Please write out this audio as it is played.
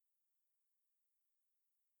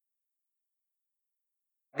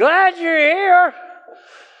Glad you're here.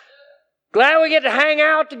 Glad we get to hang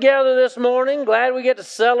out together this morning. Glad we get to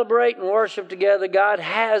celebrate and worship together. God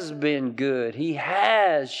has been good. He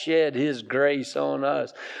has shed His grace on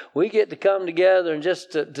us. We get to come together and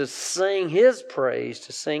just to sing His praise,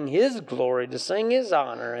 to sing His glory, to sing His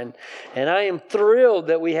honor. And I am thrilled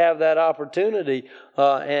that we have that opportunity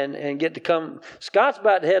and get to come. Scott's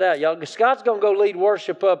about to head out, y'all. Scott's going to go lead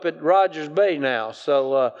worship up at Rogers Bay now.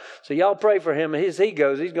 So y'all pray for him. As he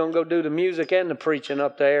goes, he's going to go do the music and the preaching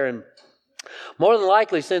up there. And more than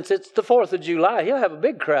likely, since it's the 4th of July, he'll have a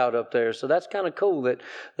big crowd up there. So that's kind of cool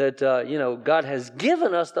that God has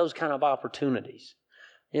given us those kind of opportunities,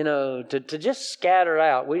 to just scatter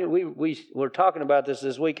out. We're talking about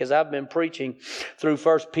this week as I've been preaching through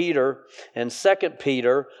 1 Peter and 2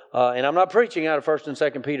 Peter. And I'm not preaching out of 1 and 2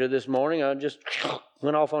 Peter this morning. I just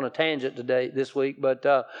went off on a tangent this week. But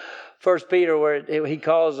 1 Peter, where he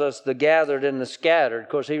calls us the gathered and the scattered. Of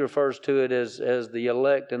course, he refers to it as the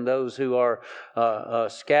elect and those who are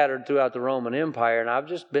scattered throughout the Roman Empire. And I've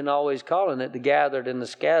just been always calling it the gathered and the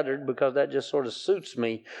scattered because that just sort of suits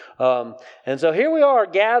me. And so here we are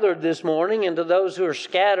gathered this morning. And to those who are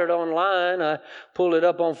scattered online, I pulled it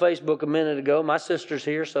up on Facebook a minute ago. My sister's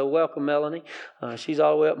here, so welcome, Melanie. She's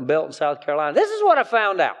all the way up in Belton, South Carolina. This is what I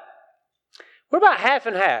found out. We're about half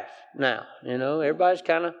and half now. Everybody's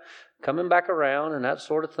kind of coming back around and that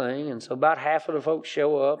sort of thing. And so about half of the folks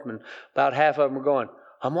show up and about half of them are going,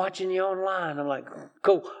 I'm watching you online. I'm like,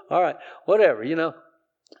 cool. All right. Whatever.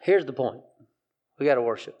 Here's the point. We got to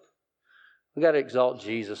worship. We got to exalt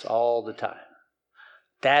Jesus all the time.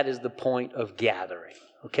 That is the point of gathering.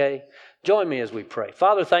 Okay? Join me as we pray.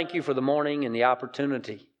 Father, thank you for the morning and the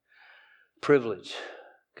opportunity, privilege,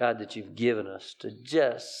 God, that you've given us to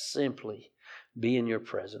just simply be in your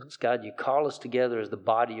presence. God, you call us together as the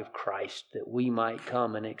body of Christ that we might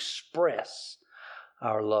come and express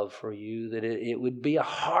our love for you, that it would be a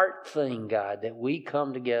heart thing, God, that we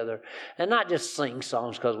come together and not just sing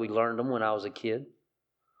songs because we learned them when I was a kid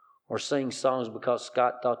or sing songs because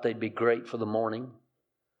Scott thought they'd be great for the morning.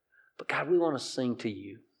 But God, we want to sing to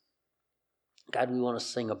you. God, we want to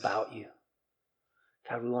sing about you.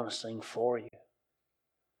 God, we want to sing for you.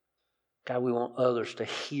 God, we want others to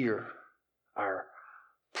hear our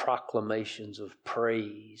proclamations of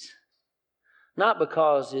praise. Not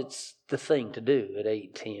because it's the thing to do at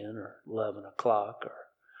 8, 10, or 11 o'clock,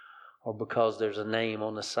 or because there's a name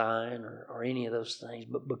on the sign, or any of those things,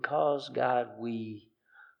 but because, God, we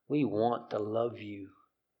want to love you.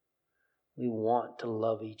 We want to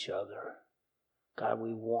love each other. God,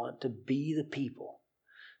 we want to be the people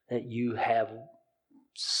that you have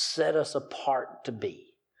set us apart to be.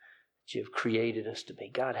 You've created us to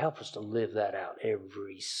be. God, help us to live that out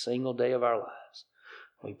every single day of our lives.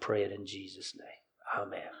 We pray it in Jesus' name.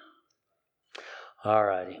 Amen. All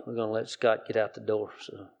righty. We're going to let Scott get out the door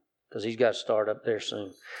because he's got to start up there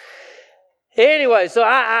soon. Anyway, so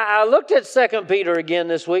I looked at 2 Peter again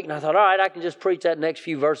this week, and I thought, all right, I can just preach that next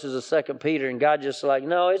few verses of 2 Peter. And God just like,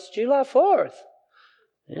 no, it's July 4th.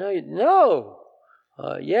 No.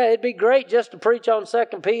 It'd be great just to preach on 2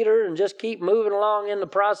 Peter and just keep moving along in the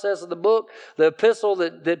process of the book, the epistle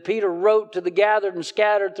that Peter wrote to the gathered and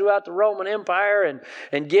scattered throughout the Roman Empire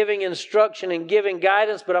and giving instruction and giving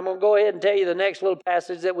guidance. But I'm going to go ahead and tell you the next little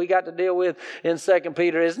passage that we got to deal with in 2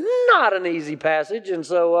 Peter is not an easy passage. And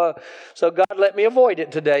so God let me avoid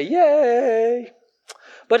it today. Yay!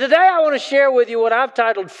 But today I want to share with you what I've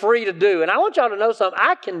titled Free to Do. And I want y'all to know something.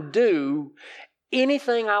 I can do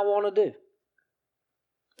anything I want to do.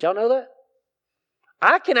 Y'all know that?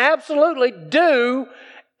 I can absolutely do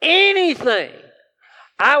anything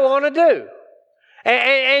I want to do.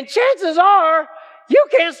 And chances are you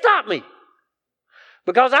can't stop me.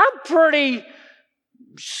 Because I'm pretty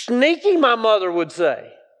sneaky, my mother would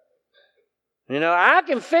say. I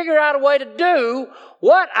can figure out a way to do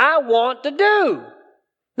what I want to do.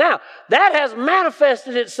 Now, that has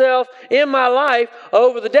manifested itself in my life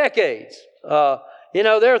over the decades.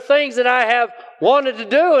 There are things that I have wanted to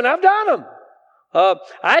do, and I've done them.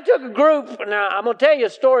 I took a group, now I'm going to tell you a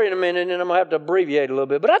story in a minute, and I'm going to have to abbreviate a little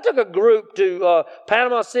bit, but I took a group to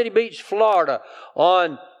Panama City Beach, Florida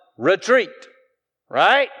on retreat,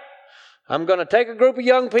 right? I'm going to take a group of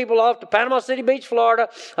young people off to Panama City Beach, Florida.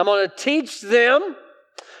 I'm going to teach them,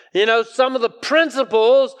 some of the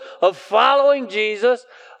principles of following Jesus,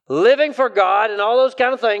 living for God, and all those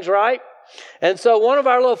kind of things, right? And so one of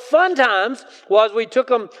our little fun times was we took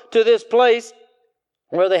them to this place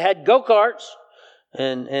where they had go-karts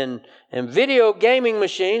and video gaming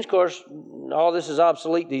machines. Of course, all this is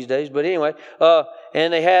obsolete these days, but anyway.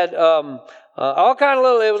 And they had all kind of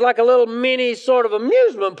little, it was like a little mini sort of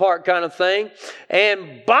amusement park kind of thing.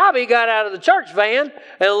 And Bobby got out of the church van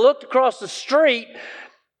and looked across the street,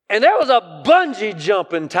 and there was a bungee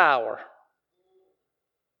jumping tower.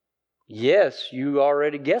 Yes, you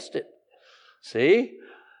already guessed it. See?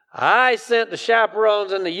 I sent the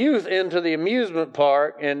chaperones and the youth into the amusement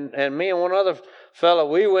park, and me and one other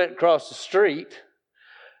fellow, we went across the street,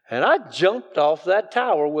 and I jumped off that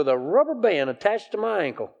tower with a rubber band attached to my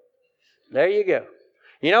ankle. There you go.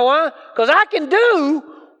 You know why? Because I can do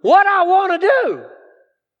what I want to do,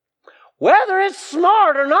 whether it's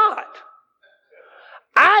smart or not.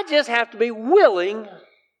 I just have to be willing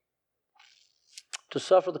to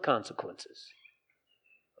suffer the consequences.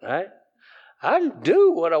 Right? I can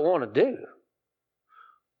do what I want to do.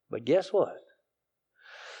 But guess what?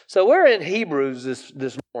 So we're in Hebrews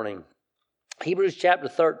this morning. Hebrews chapter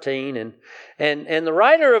 13. And the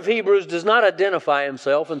writer of Hebrews does not identify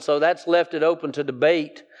himself. And so that's left it open to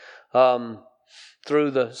debate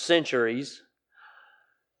through the centuries.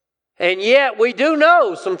 And yet we do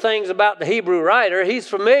know some things about the Hebrew writer. He's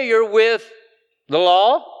familiar with the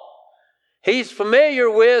law. He's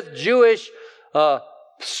familiar with Jewish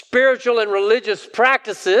spiritual and religious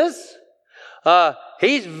practices.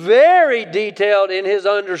 He's very detailed in his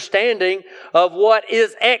understanding of what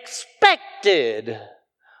is expected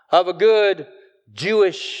of a good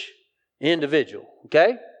Jewish individual.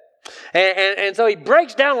 Okay? And so he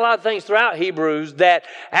breaks down a lot of things throughout Hebrews that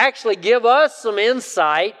actually give us some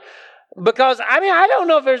insight. Because, I don't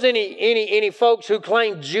know if there's any folks who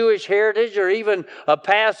claim Jewish heritage or even a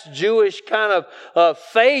past Jewish kind of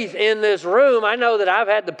faith in this room. I know that I've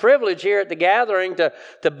had the privilege here at the gathering to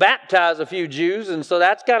baptize a few Jews, and so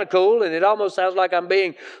that's kind of cool, and it almost sounds like I'm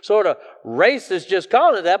being sort of racist just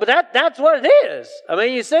calling it that, but that's what it is.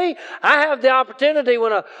 You see, I have the opportunity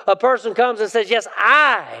when a person comes and says, yes,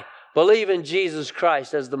 I believe in Jesus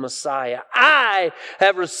Christ as the Messiah. I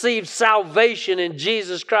have received salvation in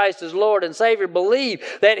Jesus Christ as Lord and Savior. Believe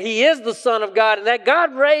that He is the Son of God and that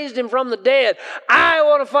God raised Him from the dead. I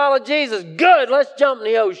want to follow Jesus. Good, let's jump in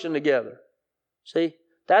the ocean together. See,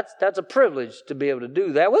 that's a privilege to be able to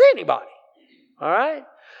do that with anybody. All right?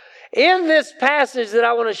 In this passage that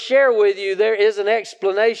I want to share with you, there is an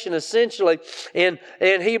explanation essentially in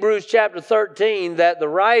Hebrews chapter 13 that the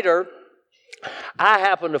writer, I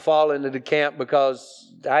happen to fall into the camp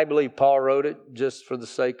because I believe Paul wrote it just for the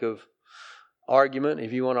sake of argument,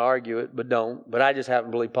 if you want to argue it, but don't. But I just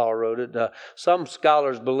happen to believe Paul wrote it. Some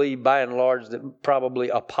scholars believe by and large that probably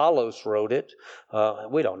Apollos wrote it.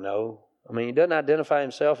 We don't know. He doesn't identify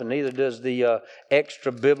himself, and neither does the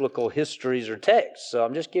extra biblical histories or texts. So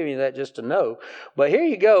I'm just giving you that just to know. But here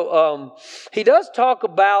you go. He does talk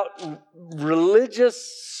about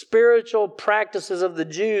religious, spiritual practices of the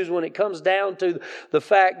Jews when it comes down to the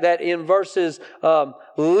fact that in verses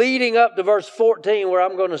leading up to verse 14, where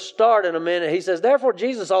I'm going to start in a minute, he says, therefore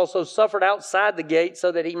Jesus also suffered outside the gate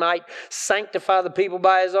so that He might sanctify the people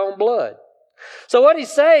by His own blood. So what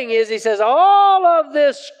he's saying is, he says, all of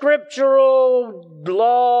this scriptural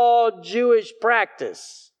law Jewish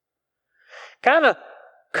practice kind of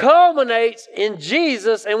culminates in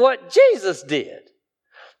Jesus and what Jesus did.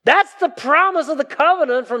 That's the promise of the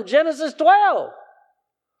covenant from Genesis 12.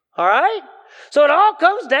 All right? So it all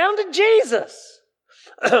comes down to Jesus.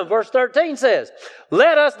 Verse 13 says,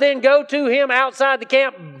 let us then go to Him outside the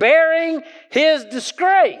camp bearing His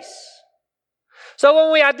disgrace. So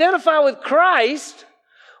when we identify with Christ,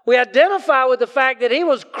 we identify with the fact that He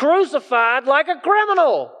was crucified like a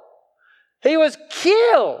criminal. He was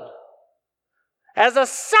killed as a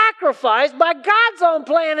sacrifice by God's own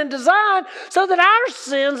plan and design so that our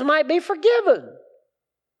sins might be forgiven.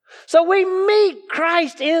 So we meet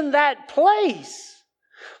Christ in that place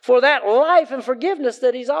for that life and forgiveness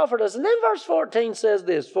that He's offered us. And then verse 14 says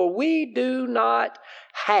this, for we do not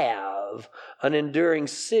have an enduring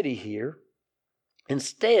city here.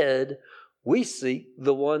 Instead, we seek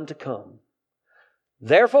the one to come.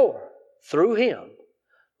 Therefore, through Him,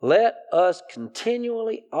 let us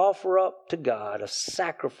continually offer up to God a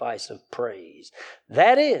sacrifice of praise.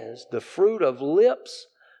 That is the fruit of lips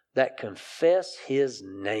that confess His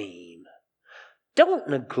name. Don't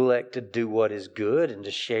neglect to do what is good and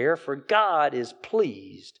to share, for God is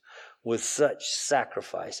pleased with such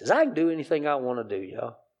sacrifices. I can do anything I want to do,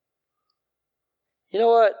 y'all. You know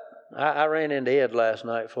what? I ran into Ed last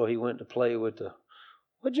night before he went to play with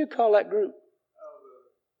what'd you call that group?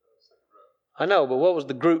 I know, but what was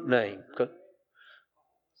the group name?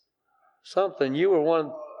 Something. You were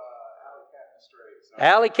one.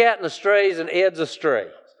 Alley Cat and the Strays and Ed's a Stray.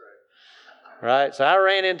 Right? So I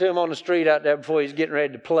ran into him on the street out there before he was getting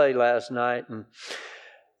ready to play last night. And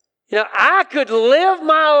I could live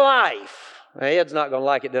my life. Now, Ed's not going to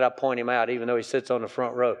like it that I point him out, even though he sits on the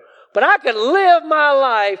front row. But I could live my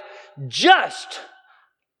life just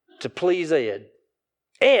to please Ed.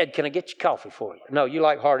 Ed, can I get you coffee for you? No, you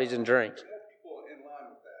like Hardee's and drinks.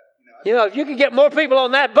 If you could get more people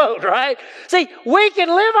on that boat, right? See, we can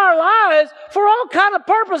live our lives for all kind of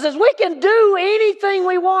purposes. We can do anything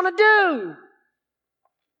we want to do.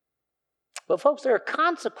 But folks, there are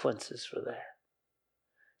consequences for that.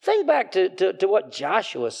 Think back to what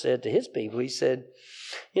Joshua said to his people. He said,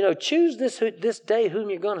 choose this day whom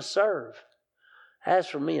you're going to serve. As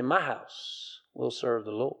for me and my house, we'll serve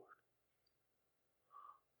the Lord.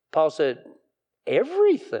 Paul said,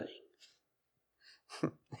 everything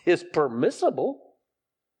is permissible,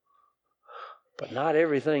 but not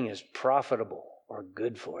everything is profitable or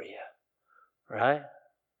good for you, right?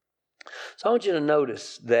 So I want you to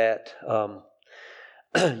notice that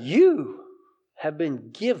you have been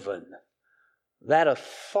given that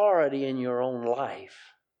authority in your own life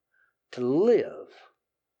to live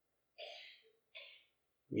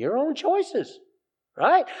your own choices,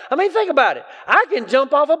 right? Think about it. I can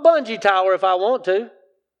jump off a bungee tower if I want to.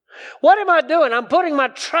 What am I doing? I'm putting my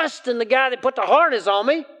trust in the guy that put the harness on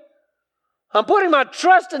me. I'm putting my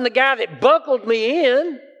trust in the guy that buckled me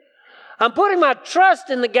in. I'm putting my trust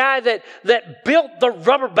in the guy that built the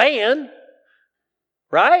rubber band.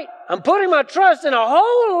 Right? I'm putting my trust in a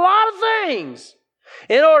whole lot of things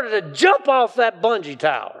in order to jump off that bungee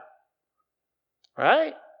tower.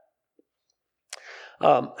 Right?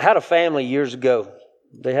 Had a family years ago.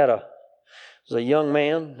 They had was a young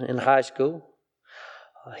man in high school.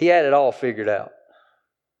 He had it all figured out.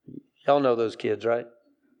 Y'all know those kids, right?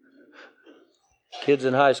 Kids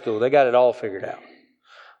in high school, they got it all figured out.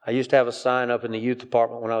 I used to have a sign up in the youth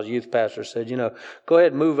department when I was youth pastor that said, go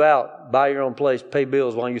ahead and move out, buy your own place, pay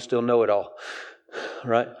bills while you still know it all.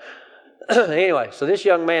 Right? Anyway, so this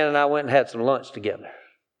young man and I went and had some lunch together.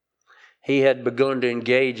 He had begun to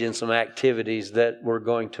engage in some activities that were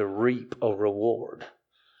going to reap a reward.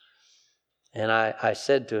 And I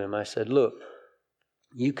said to him, look,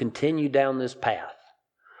 you continue down this path.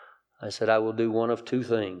 I said, I will do one of two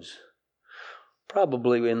things.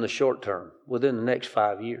 Probably in the short term, within the next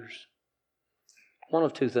 5 years. One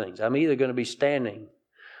of two things. I'm either going to be standing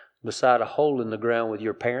beside a hole in the ground with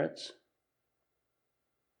your parents,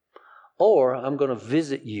 or I'm going to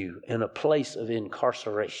visit you in a place of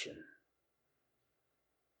incarceration.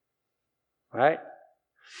 Right?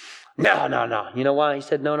 No. You know why? He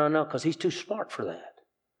said, no, because he's too smart for that.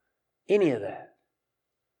 Any of that.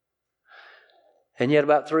 And yet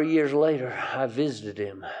about 3 years later, I visited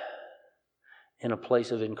him in a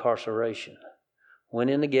place of incarceration. Went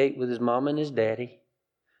in the gate with his mom and his daddy,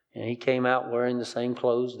 and he came out wearing the same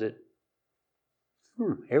clothes that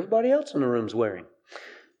everybody else in the room's wearing.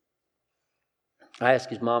 I asked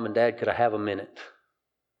his mom and dad, could I have a minute?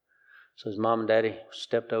 So his mom and daddy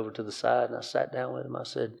stepped over to the side, and I sat down with him. I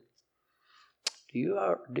said, do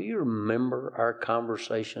you remember our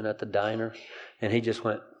conversation at the diner? And he just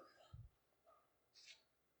went,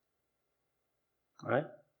 right?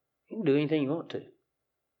 You can do anything you want to.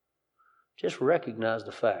 Just recognize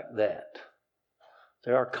the fact that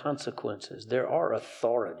there are consequences. There are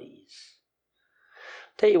authorities.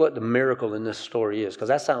 Tell you what the miracle in this story is, because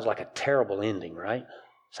that sounds like a terrible ending, right?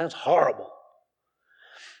 Sounds horrible.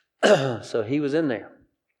 So he was in there.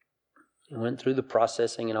 He went through the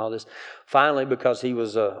processing and all this. Finally, because he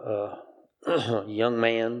was a young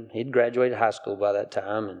man, he'd graduated high school by that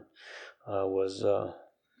time and was a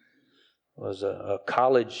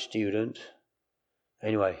college student.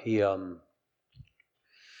 Anyway, he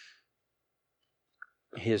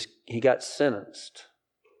got sentenced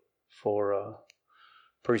for a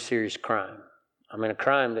pretty serious crime. A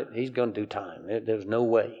crime that he's going to do time. There's no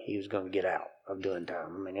way he was going to get out of doing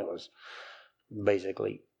time. It was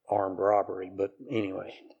basically armed robbery. But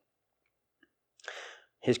anyway,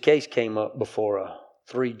 his case came up before a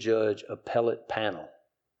 3-judge appellate panel.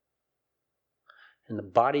 And the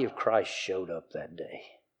body of Christ showed up that day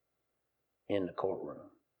in the courtroom.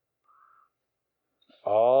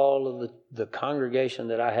 All of the congregation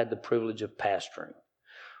that I had the privilege of pastoring,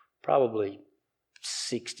 probably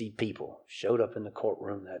 60 people, showed up in the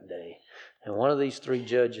courtroom that day. And one of these 3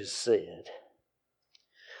 judges said,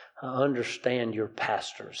 I understand your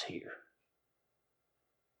pastor's here.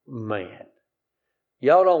 Man,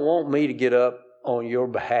 y'all don't want me to get up on your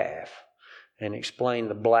behalf and explain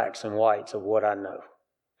the blacks and whites of what I know,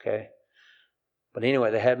 okay? But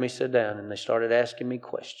anyway, they had me sit down and they started asking me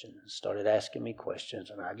questions,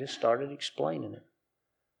 and I just started explaining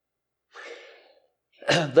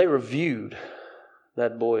it. They reviewed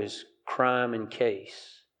that boy's crime and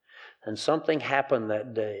case. And something happened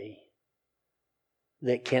that day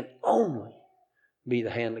that can only be the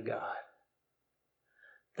hand of God.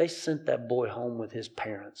 They sent that boy home with his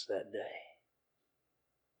parents that day.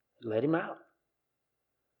 Let him out.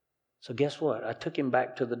 So guess what? I took him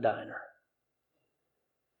back to the diner.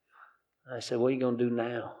 I said, what are you going to do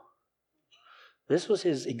now? This was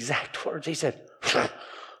his exact words. He said, I'm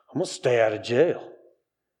going to stay out of jail.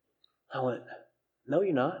 I went, no,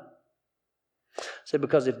 you're not. I said,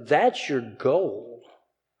 because if that's your goal,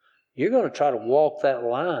 you're going to try to walk that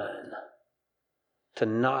line to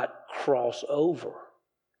not cross over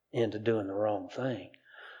into doing the wrong thing.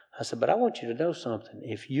 I said, but I want you to know something.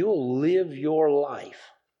 If you'll live your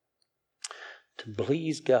life to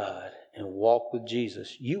please God and walk with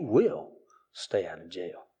Jesus, you will stay out of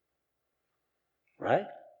jail. Right?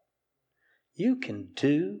 You can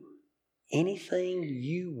do anything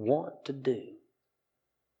you want to do.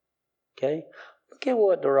 Okay? Look at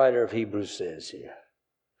what the writer of Hebrews says here.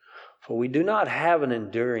 For we do not have an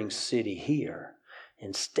enduring city here.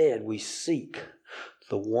 Instead, we seek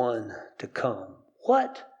the one to come.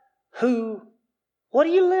 What? Who? What do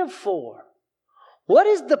you live for? What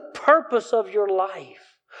is the purpose of your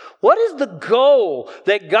life? What is the goal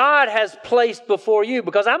that God has placed before you?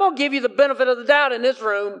 Because I'm going to give you the benefit of the doubt in this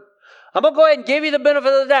room. I'm going to go ahead and give you the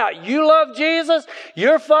benefit of the doubt. You love Jesus.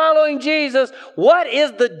 You're following Jesus. What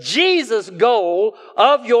is the Jesus goal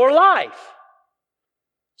of your life?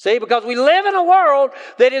 See, because we live in a world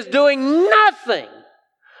that is doing nothing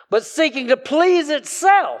but seeking to please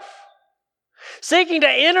itself, seeking to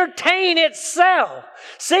entertain itself,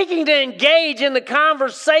 seeking to engage in the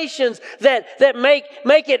conversations that make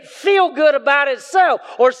it feel good about itself,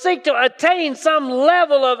 or seek to attain some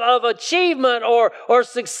level of achievement or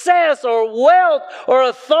success or wealth or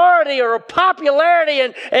authority or popularity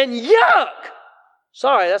and yuck.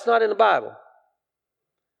 Sorry, that's not in the Bible.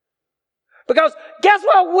 Because guess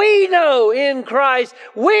what we know in Christ?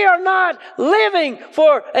 We are not living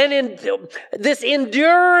for this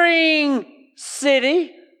enduring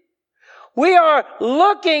city. We are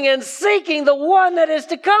looking and seeking the one that is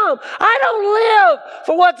to come. I don't live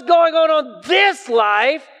for what's going on this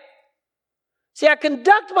life. See, I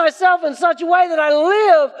conduct myself in such a way that I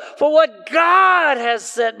live for what God has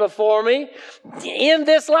set before me in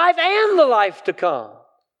this life and the life to come.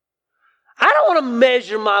 I don't want to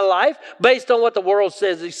measure my life based on what the world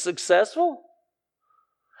says is successful.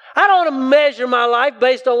 I don't want to measure my life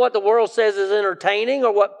based on what the world says is entertaining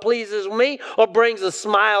or what pleases me or brings a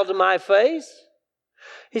smile to my face.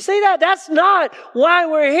 You see that? That's not why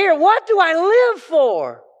we're here. What do I live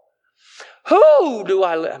for? Who do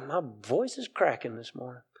I live? My voice is cracking this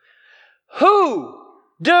morning. Who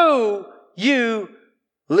do you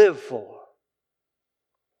live for?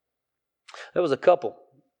 There was a couple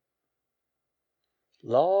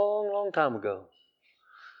long time ago,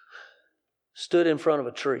 stood in front of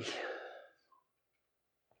a tree.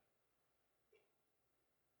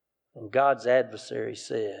 And God's adversary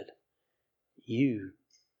said, you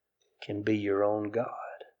can be your own God.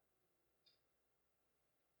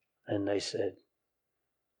 And they said,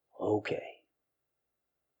 okay.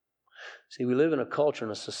 See, we live in a culture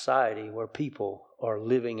and a society where people are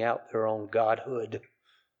living out their own godhood.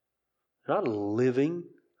 Not living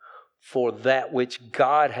for that which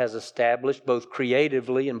God has established, both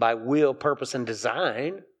creatively and by will, purpose, and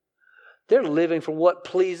design. They're living for what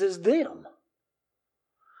pleases them.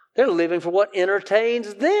 They're living for what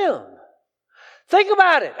entertains them. Think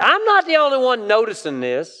about it. I'm not the only one noticing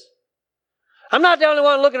this. I'm not the only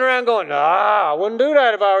one looking around going, I wouldn't do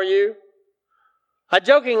that if I were you. I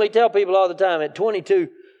jokingly tell people all the time at 22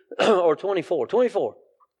 or 24,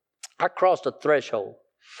 I crossed a threshold.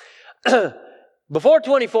 Before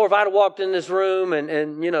 24, if I'd have walked in this room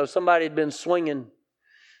and somebody had been swinging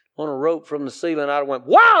on a rope from the ceiling, I'd have went,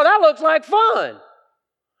 wow, that looks like fun.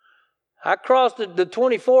 I crossed the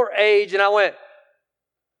 24 age and I went,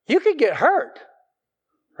 you could get hurt,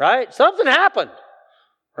 right? Something happened,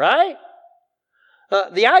 right?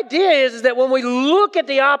 The idea is that when we look at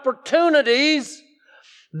the opportunities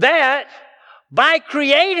that by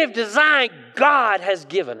creative design God has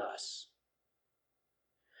given us,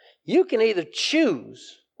 you can either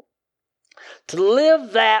choose to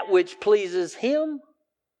live that which pleases Him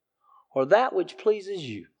or that which pleases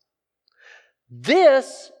you.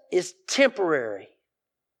 This is temporary.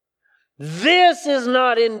 This is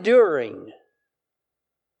not enduring.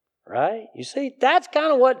 Right? You see, that's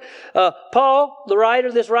kind of what Paul,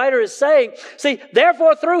 this writer is saying. See,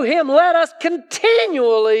 therefore through Him let us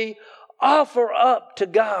continually offer up to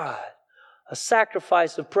God A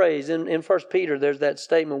sacrifice of praise. In 1 Peter, there's that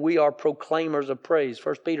statement, we are proclaimers of praise.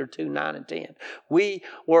 1 Peter 2, 9 and 10. We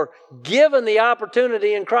were given the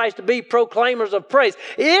opportunity in Christ to be proclaimers of praise.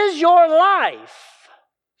 Is your life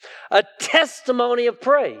a testimony of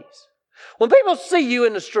praise? When people see you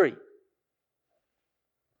in the street,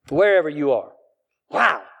 wherever you are,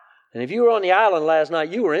 wow. And if you were on the island last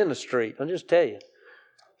night, you were in the street. I'll just tell you.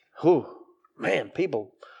 Whew, man,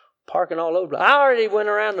 people parking all over. I already went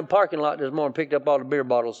around the parking lot this morning, picked up all the beer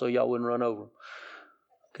bottles so y'all wouldn't run over them.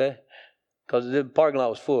 Okay? Because the parking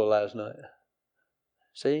lot was full last night.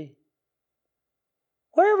 See?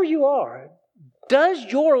 Wherever you are, does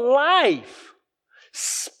your life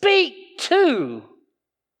speak to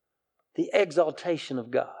the exaltation of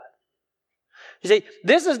God? You see,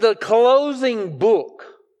 this is the closing book,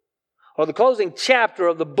 or the closing chapter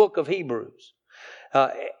of the book of Hebrews.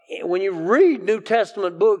 When you read New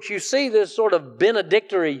Testament books, you see this sort of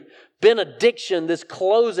benediction, this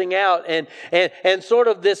closing out and sort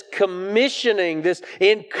of this commissioning, this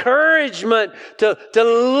encouragement to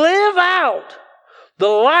live out the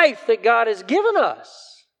life that God has given us.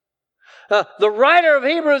 The writer of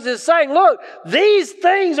Hebrews is saying, look, these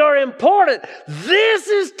things are important. This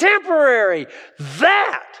is temporary.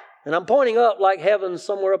 That, and I'm pointing up like heaven's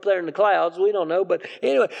somewhere up there in the clouds. We don't know. But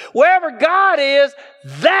anyway, wherever God is,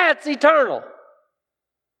 that's eternal.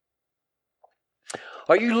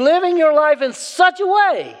 Are you living your life in such a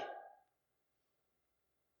way?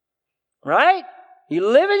 Right? You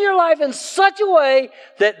living your life in such a way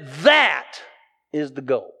that is the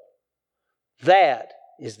goal. That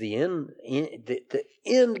is the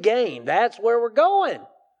end game. That's where we're going.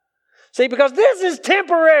 See, because this is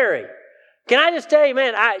temporary. Can I just tell you,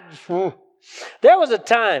 man, there was a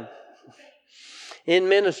time in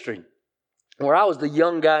ministry where I was the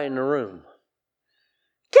young guy in the room.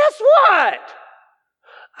 Guess what?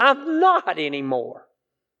 I'm not anymore.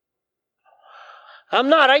 I'm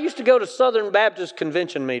not. I used to go to Southern Baptist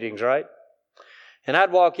convention meetings, right? And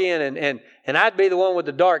I'd walk in and I'd be the one with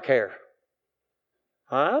the dark hair.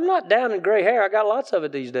 I'm not down in gray hair. I got lots of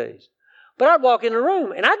it these days. But I'd walk in the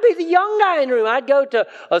room, and I'd be the young guy in the room. I'd go to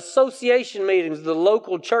association meetings, the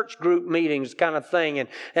local church group meetings kind of thing, and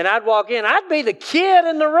I'd walk in. I'd be the kid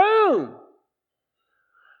in the room.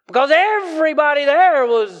 Because everybody there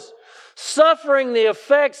was suffering the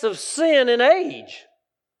effects of sin and age.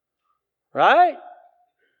 Right?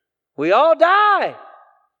 We all die.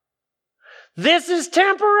 This is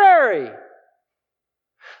temporary.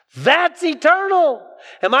 That's eternal.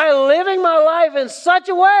 Am I living my life in such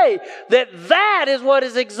a way that is what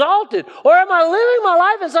is exalted? Or am I living my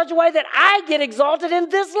life in such a way that I get exalted in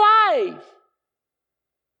this life?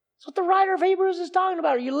 That's what the writer of Hebrews is talking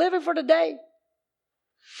about. Are you living for today?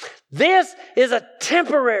 This is a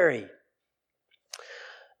temporary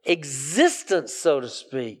existence, so to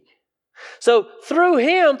speak. So through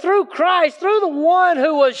Him, through Christ, through the one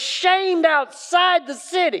who was shamed outside the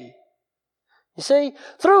city, you see,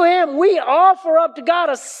 through Him we offer up to God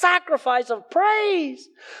a sacrifice of praise,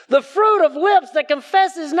 the fruit of lips that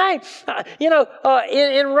confess His name.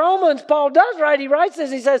 In Romans, Paul does write, he writes this,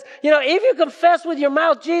 he says, if you confess with your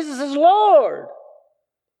mouth Jesus is Lord.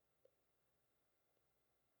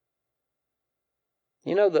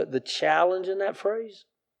 You know the challenge in that phrase?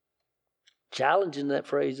 Challenge in that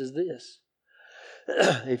phrase is this.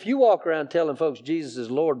 If you walk around telling folks Jesus is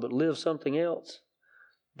Lord but live something else,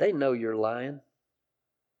 they know you're lying.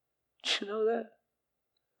 Did you know that?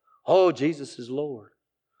 Oh, Jesus is Lord.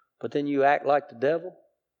 But then you act like the devil.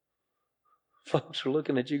 Folks are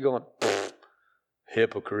looking at you going,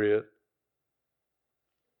 hypocrite.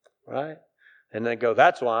 Right? And they go,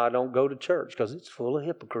 that's why I don't go to church, because it's full of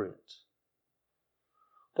hypocrites.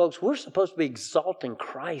 Folks, we're supposed to be exalting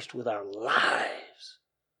Christ with our lives.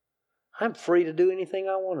 I'm free to do anything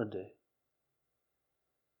I want to do.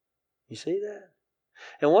 You see that?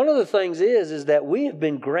 And one of the things is that we have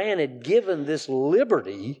been given this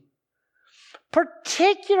liberty,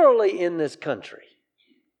 particularly in this country.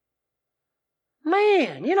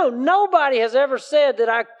 Man, nobody has ever said that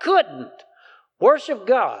I couldn't worship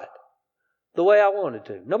God the way I wanted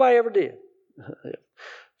to. Nobody ever did. A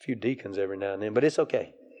few deacons every now and then, but it's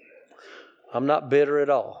okay. I'm not bitter at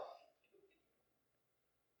all.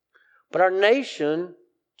 But our nation,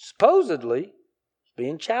 supposedly,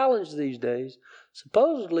 being challenged these days,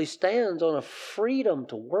 supposedly stands on a freedom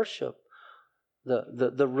to worship,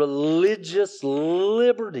 the religious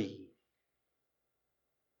liberty,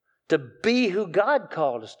 to be who God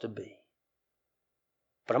called us to be.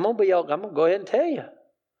 But I'm going to go ahead and tell you,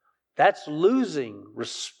 that's losing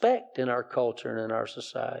respect in our culture and in our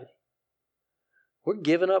society. We're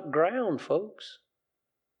giving up ground, folks.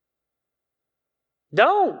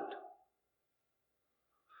 Don't.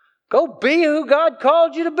 Go be who God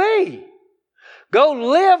called you to be. Go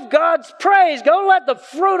live God's praise. Go let the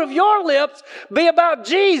fruit of your lips be about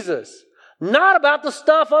Jesus, not about the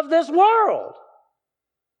stuff of this world.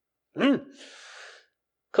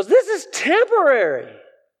 Because this is temporary.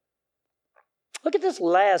 Look at this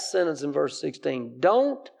last sentence in verse 16.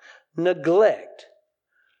 Don't neglect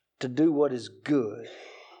to do what is good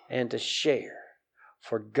and to share,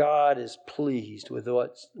 for God is pleased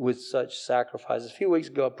with such sacrifices. A few weeks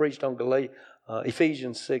ago, I preached on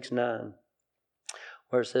Ephesians 6:9,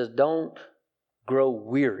 where it says, don't grow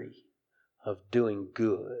weary of doing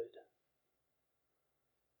good.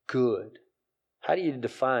 Good. How do you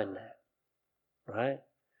define that? Right?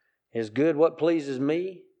 Is good what pleases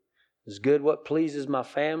me? Is good what pleases my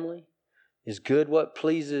family? Is good what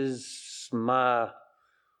pleases my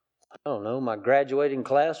graduating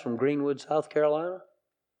class from Greenwood, South Carolina?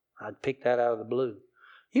 I'd pick that out of the blue.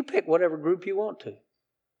 You pick whatever group you want to.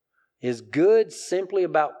 Is good simply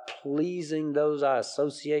about pleasing those I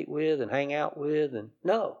associate with and hang out with? And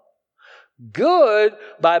no. Good,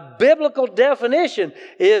 by biblical definition,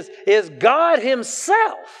 is God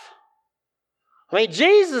Himself. I mean,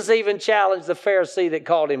 Jesus even challenged the Pharisee that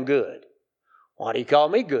called Him good. Why do you call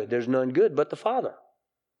me good? There's none good but the Father.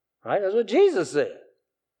 Right? That's what Jesus said.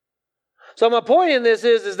 So my point in this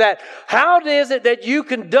is that how is it that you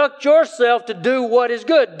conduct yourself to do what is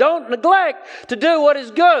good? Don't neglect to do what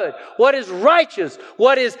is good, what is righteous,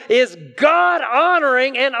 what is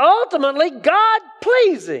God-honoring and ultimately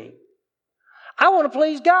God-pleasing. I want to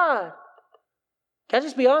please God. Can I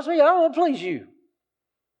just be honest with you? I don't want to please you.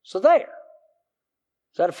 So there.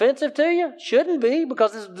 Is that offensive to you? Shouldn't be,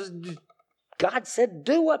 because God said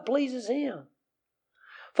do what pleases Him.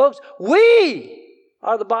 Folks, we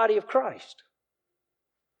are the body of Christ.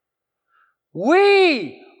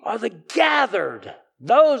 We are the gathered,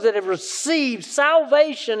 those that have received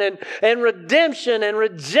salvation and redemption and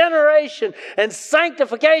regeneration and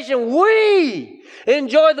sanctification. We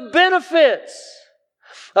enjoy the benefits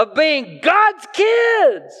of being God's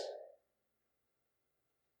kids.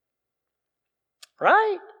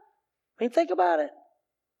 Right? I mean, think about it.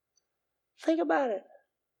 Think about it.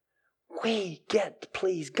 We get to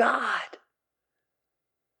please God.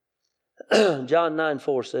 John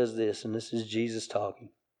 9:4 says this, and this is Jesus talking.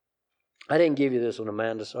 I didn't give you this one,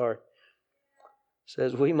 Amanda, sorry. It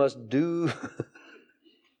says we must do...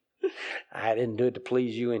 I didn't do it to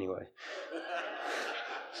please you anyway.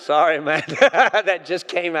 Sorry, Amanda. That just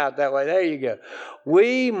came out that way. There you go.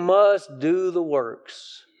 We must do the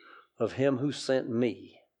works of Him who sent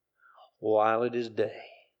me while it is day,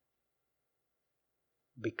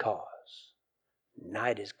 because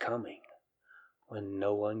night is coming when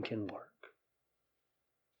no one can work.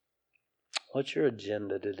 What's your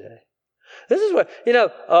agenda today? This is what,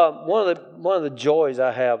 one of the joys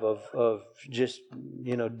I have of just,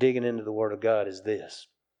 digging into the Word of God is this.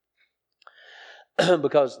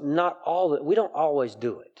 Because we don't always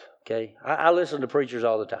do it, okay? I listen to preachers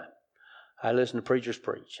all the time. I listen to preachers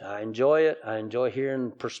preach. I enjoy it. I enjoy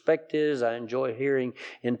hearing perspectives. I enjoy hearing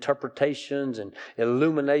interpretations and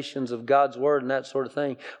illuminations of God's Word and that sort of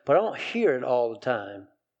thing. But I don't hear it all the time.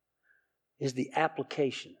 Is the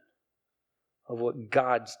application of what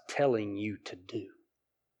God's telling you to do.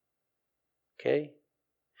 Okay?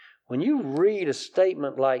 When you read a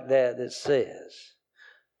statement like that says,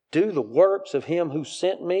 do the works of Him who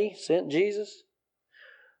sent me, sent Jesus,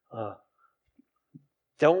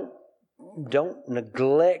 don't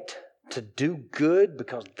neglect to do good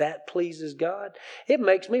because that pleases God. It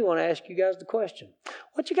makes me want to ask you guys the question,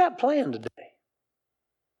 what you got planned today?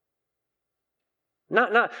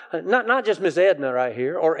 Not just Miss Edna right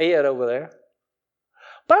here or Ed over there,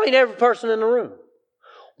 but I mean every person in the room.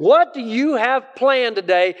 What do you have planned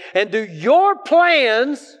today? And do your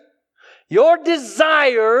plans, your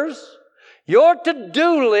desires, your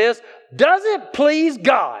to-do list, does it please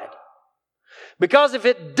God? Because if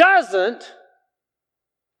it doesn't,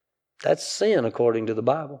 that's sin according to the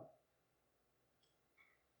Bible.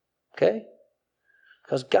 Okay?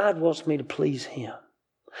 Because God wants me to please Him.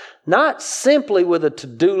 Not simply with a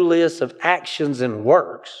to-do list of actions and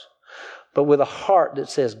works, but with a heart that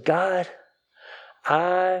says, God,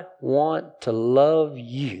 I want to love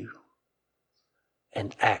You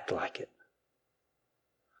and act like it.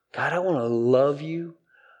 God, I want to love You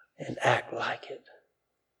and act like it.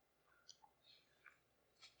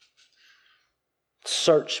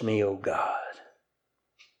 Search me, O God,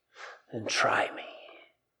 and try me.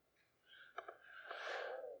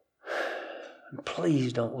 And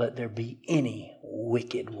please don't let there be any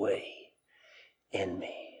wicked way in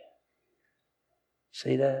me.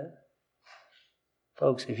 See that?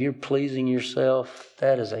 Folks, if you're pleasing yourself,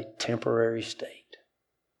 that is a temporary state.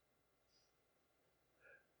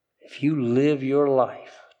 If you live your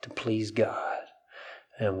life to please God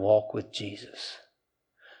and walk with Jesus,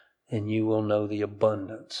 then you will know the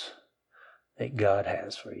abundance that God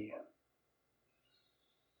has for you.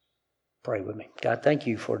 Pray with me. God, thank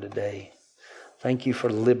you for today. Thank you for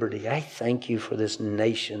liberty. I thank you for this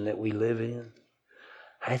nation that we live in.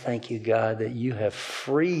 I thank you, God, that you have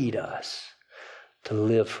freed us to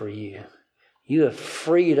live for you. You have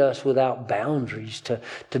freed us without boundaries to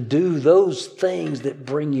do those things that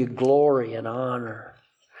bring you glory and honor.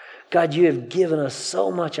 God, you have given us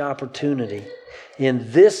so much opportunity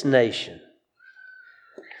in this nation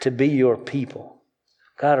to be your people.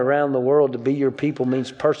 God, around the world, to be your people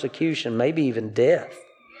means persecution, maybe even death.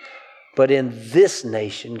 But in this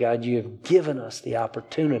nation, God, you have given us the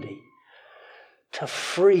opportunity to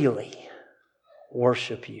freely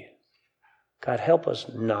worship you. God, help us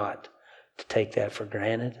not to take that for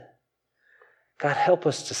granted. God, help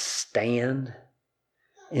us to stand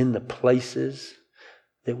in the places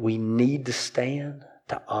that we need to stand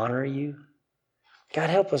to honor you.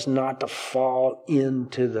 God, help us not to fall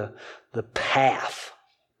into the path,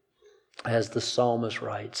 as the psalmist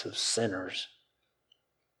writes, of sinners,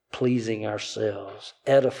 pleasing ourselves,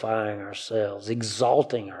 edifying ourselves,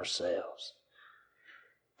 exalting ourselves.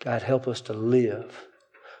 God, help us to live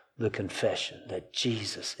the confession that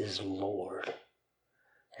Jesus is Lord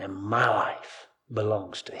and my life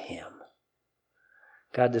belongs to Him.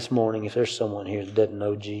 God, this morning, if there's someone here that doesn't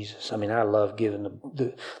know Jesus, I love giving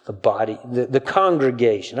the body, the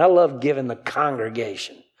congregation. I love giving the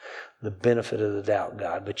congregation the benefit of the doubt,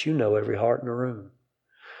 God. But you know every heart in the room.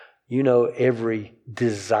 You know every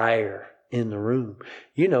desire in the room.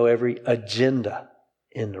 You know every agenda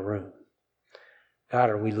in the room. God,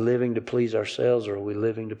 are we living to please ourselves, or are we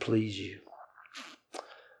living to please you?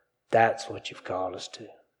 That's what you've called us to,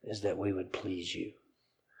 is that we would please you.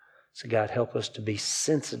 So God, help us to be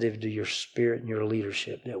sensitive to your Spirit and your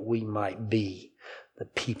leadership, that we might be the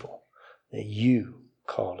people that you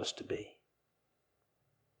called us to be.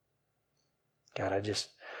 God, I just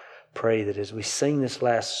pray that as we sing this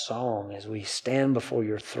last song, as we stand before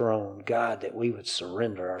your throne, God, that we would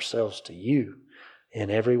surrender ourselves to you in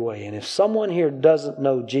every way. And if someone here doesn't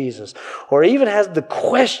know Jesus, or even has the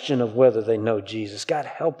question of whether they know Jesus, God,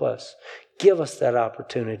 help us. Give us that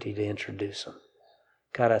opportunity to introduce them.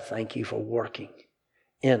 God, I thank you for working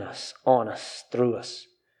in us, on us, through us.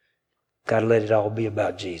 God, let it all be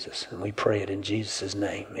about Jesus. And we pray it in Jesus'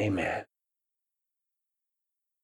 name. Amen.